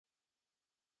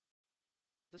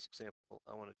this example,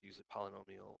 I wanted to use a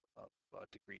polynomial of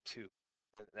degree 2.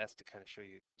 And that's to kind of show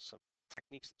you some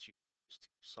techniques that you can use to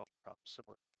solve problems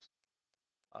similar to this.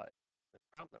 The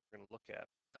problem that we're going to look at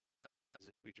is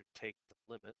if we just take the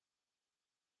limit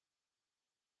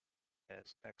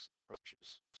as x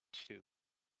approaches 2,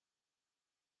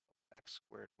 x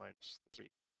squared minus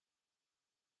 3.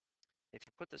 If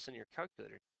you put this in your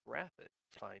calculator, graph it,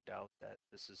 find out that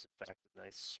this is in fact a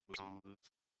nice smooth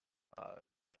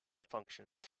function.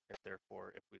 And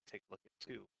therefore, if we take a look at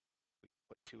 2, we can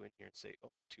put 2 in here and say,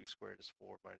 oh, 2 squared is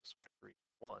 4 minus 3,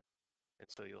 1. And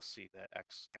so you'll see that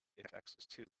if x is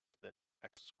 2, then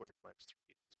x squared minus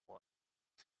 3 is 1.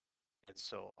 And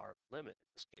so our limit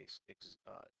in this case, if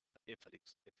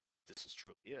this is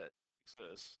truly it,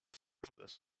 exists,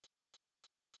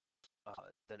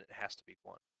 then it has to be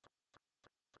 1.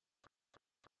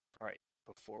 All right,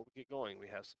 before we get going, we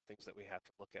have some things that we have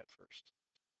to look at first.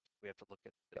 We have to look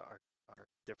at our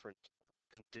different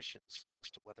conditions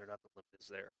as to whether or not the limit is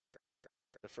there.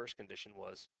 The first condition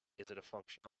was, is it a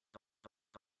function?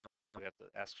 We have to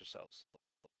ask ourselves,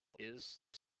 is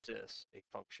this a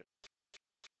function?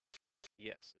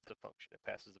 Yes, it's a function. It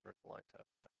passes the vertical line test.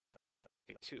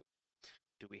 Okay, 2,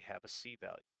 do we have a c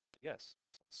value? Yes,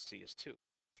 c is 2.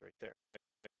 It's right there.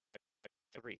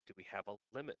 3, do we have a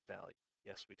limit value?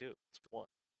 Yes, we do. It's 1.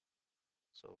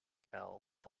 So L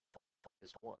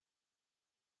is 1.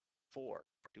 4,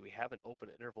 do we have an open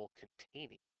interval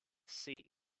containing c?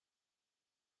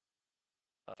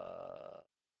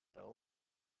 No.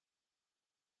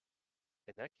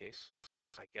 In that case,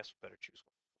 I guess we better choose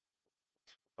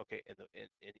 1. Okay, and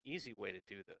an easy way to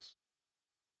do this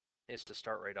is to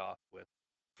start right off with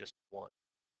just 1.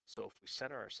 So if we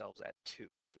center ourselves at 2,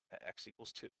 at x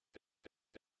equals 2,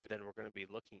 then we're going to be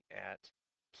looking at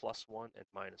plus 1 and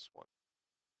minus 1.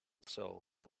 So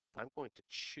I'm going to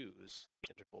choose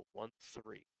interval 1,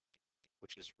 3,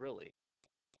 which is really,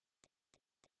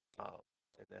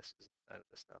 and that's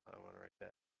not how I want to write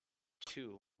that,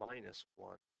 2 minus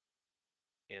 1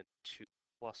 and 2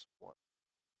 plus 1.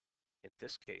 In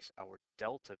this case, our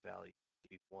delta value would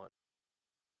be 1.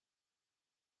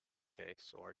 Okay,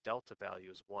 so our delta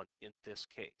value is 1 in this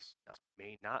case. Now, it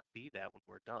may not be that when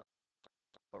we're done,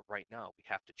 but right now we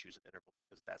have to choose an interval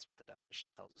because that's what the definition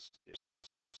tells us to do.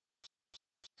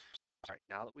 All right,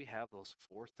 now that we have those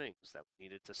 4 things that we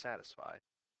needed to satisfy,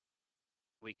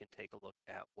 we can take a look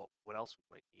at what else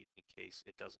we might need in case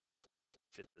it doesn't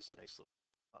fit this nice little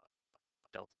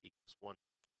delta equals 1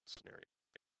 scenario.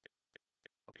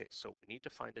 Okay, so we need to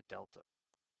find a delta.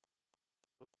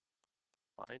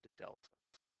 Find a delta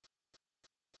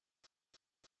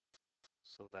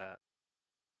so that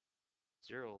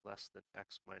 0 less than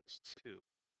x minus 2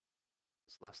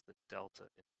 is less than delta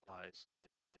implies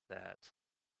that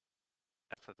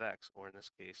f of x, or in this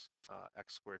case,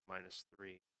 x squared minus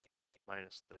 3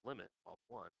 minus the limit of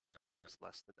 1 is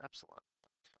less than epsilon.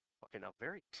 Okay, now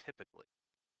very typically,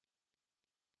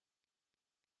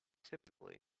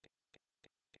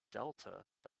 delta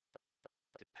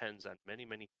depends on many,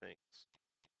 many things.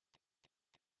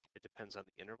 It depends on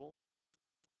the interval.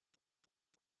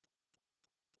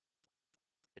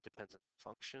 It depends on the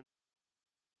function.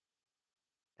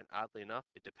 And oddly enough,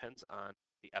 it depends on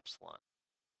the epsilon.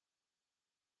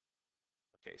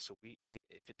 Okay, so if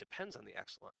it depends on the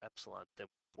epsilon, then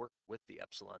work with the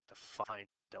epsilon to find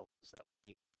deltas that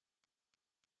we need.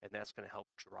 And that's going to help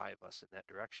drive us in that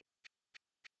direction.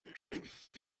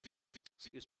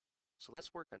 Excuse me. So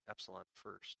let's work on epsilon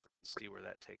first and see where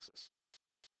that takes us.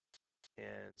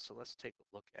 And so let's take a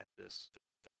look at this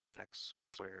x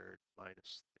squared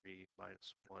minus 3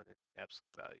 minus 1 in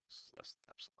absolute values less than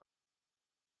epsilon.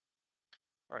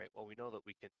 All right, well, we know that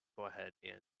we can go ahead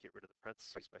and get rid of the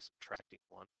parentheses by subtracting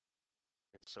 1.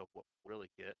 And so what we'll really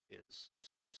get is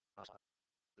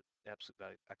the absolute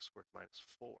value of x squared minus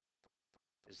 4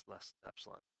 is less than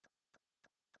epsilon.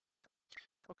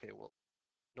 Okay, well,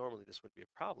 normally this would be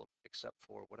a problem, except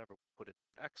for whatever we put in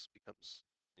x becomes,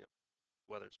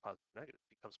 whether it's positive or negative,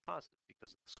 becomes positive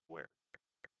because of the square.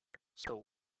 So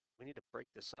we need to break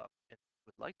this up, and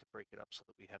we'd like to break it up so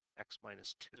that we have x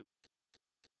minus 2.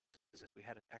 Because if we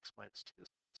had an x minus 2,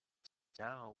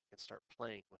 now we can start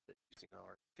playing with it using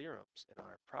our theorems and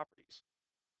our properties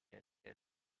and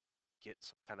get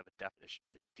some kind of a definition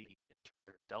of d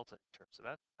or delta in terms of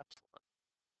epsilon.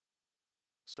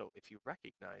 So if you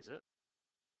recognize it,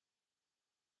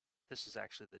 this is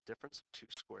actually the difference of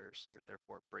 2 squares, and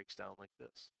therefore it breaks down like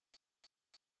this.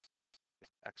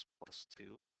 X plus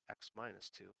 2, x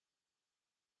minus 2,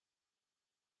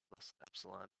 less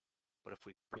epsilon. But if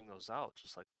we bring those out,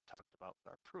 just like we talked about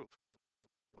with our proof,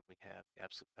 when we have the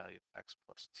absolute value of x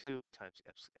plus 2 times the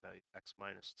absolute value of x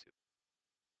minus 2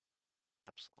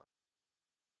 epsilon.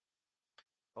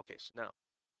 Okay, so now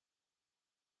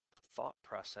the thought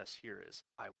process here is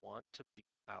I want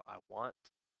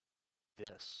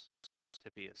this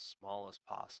to be as small as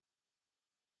possible,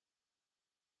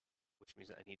 which means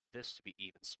that I need this to be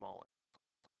even smaller.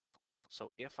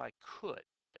 So if I could,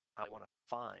 I want to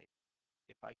find,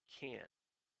 if I can,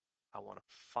 I want to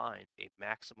find a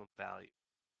maximum value.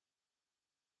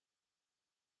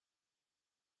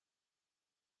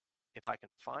 If I can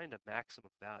find a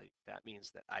maximum value, that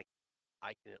means that I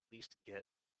can at least get,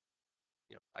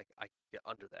 I can get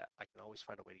under that. I can always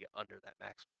find a way to get under that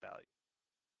maximum value.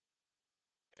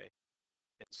 Okay,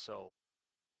 and so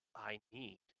I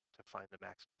need to find the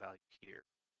maximum value here.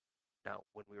 Now,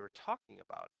 when we were talking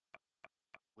about it,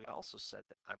 we also said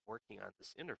that I'm working on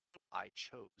this interval. I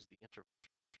chose the interval.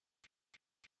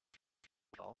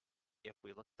 Well, if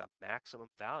we look at the maximum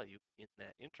value in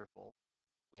that interval,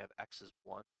 we have x is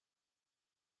 1,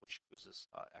 which gives us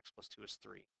x plus 2 is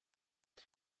 3.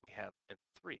 We have and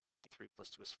 3. 3 plus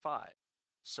 2 is 5.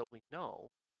 So we know,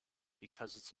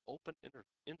 because it's an open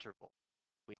interval,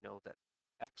 we know that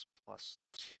x plus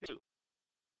 2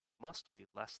 must be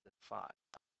less than 5.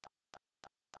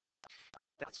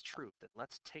 That's true. Then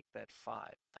let's take that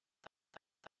 5.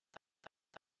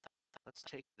 Let's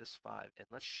take this 5 and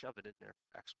let's shove it in there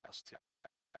for x plus 2.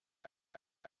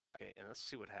 Okay, and let's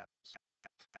see what happens.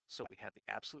 So we have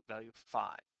the absolute value of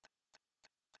 5,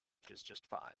 which is just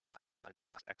 5, minus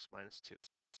x minus 2.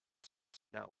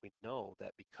 Now, we know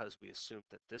that because we assumed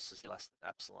that this is less than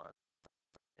epsilon,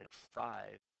 and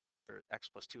 5, or x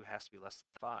plus 2 has to be less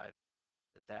than 5,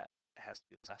 that has to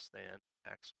be less than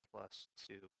x plus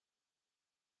 2,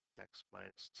 x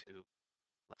minus 2,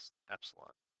 less than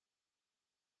epsilon.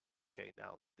 Okay,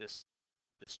 now this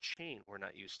chain we're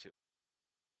not used to.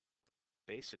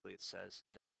 Basically, it says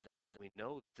we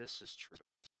know this is true,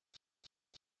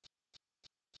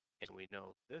 and we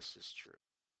know this is true.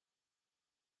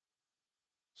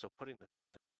 So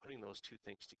putting those two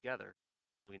things together,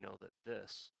 we know that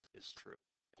this is true.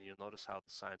 And you'll notice how the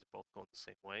signs are both going the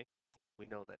same way. We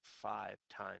know that 5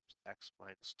 times x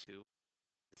minus 2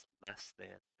 is less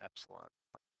than epsilon.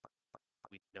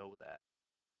 We know that,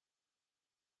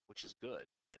 which is good,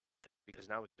 because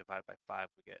now we can divide by 5,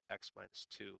 we get x minus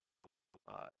 2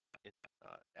 in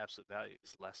absolute value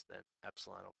is less than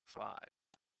epsilon over 5.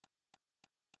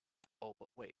 Oh, but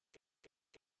wait,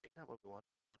 not what we want.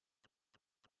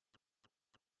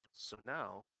 So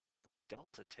now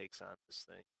delta takes on this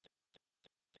thing,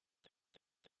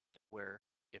 where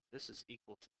if this is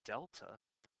equal to delta,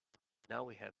 now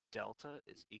we have delta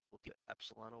is equal to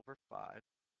epsilon over 5,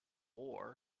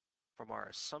 or from our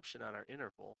assumption on our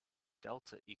interval,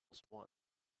 delta equals 1.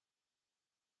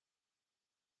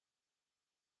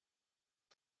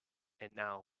 And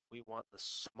now we want the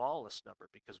smallest number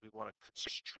because we want to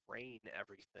constrain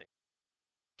everything.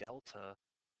 Delta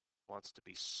wants to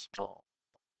be small,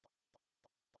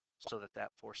 so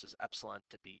that forces epsilon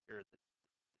to be, or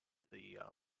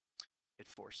it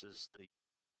forces the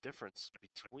difference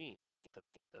between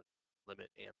the limit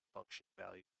and the function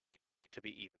value to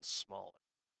be even smaller.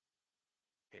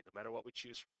 Okay, no matter what we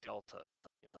choose for delta,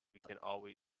 we can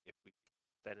always, if we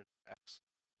put that in x,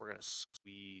 we're going to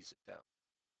squeeze it down.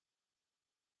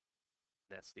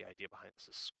 And that's the idea behind this,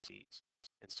 is squeeze.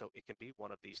 And so it can be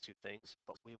one of these two things,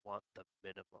 but we want the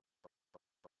minimum.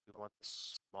 We want the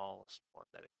smallest one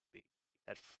that it can be.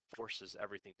 That forces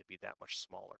everything to be that much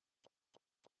smaller.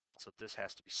 So this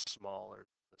has to be smaller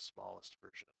than the smallest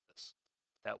version of this.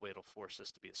 That way it'll force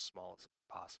this to be as small as it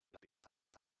can possibly be.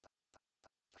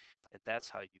 And that's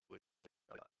how you would take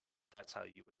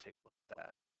a look at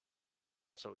that.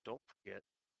 So don't forget,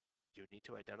 you need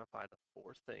to identify the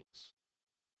 4 things,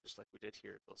 just like we did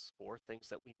here, those 4 things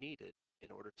that we needed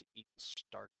in order to even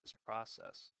start this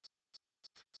process.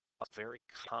 A very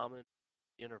common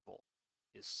interval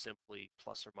is simply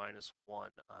plus or minus 1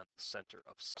 on the center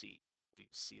of C. We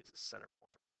use C as a center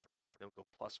point. Then we'll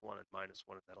go plus 1 and minus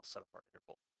 1, and that'll set up our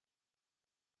interval.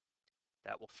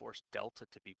 That will force delta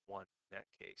to be 1 in that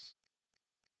case.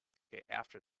 Okay,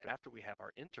 after we have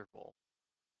our interval,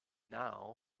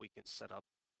 now we can set up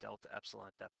delta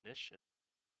epsilon definition,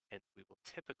 and we will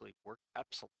typically work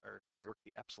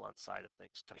the epsilon side of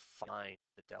things to find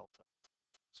the delta.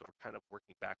 So we're kind of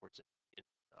working backwards in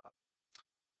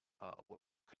what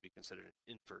could be considered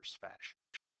an inverse fashion.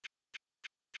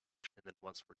 And then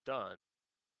once we're done,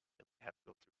 we have to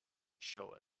go through and show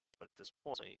it. But at this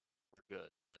point, we're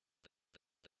good.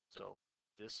 So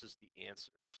this is the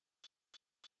answer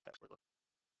that we're looking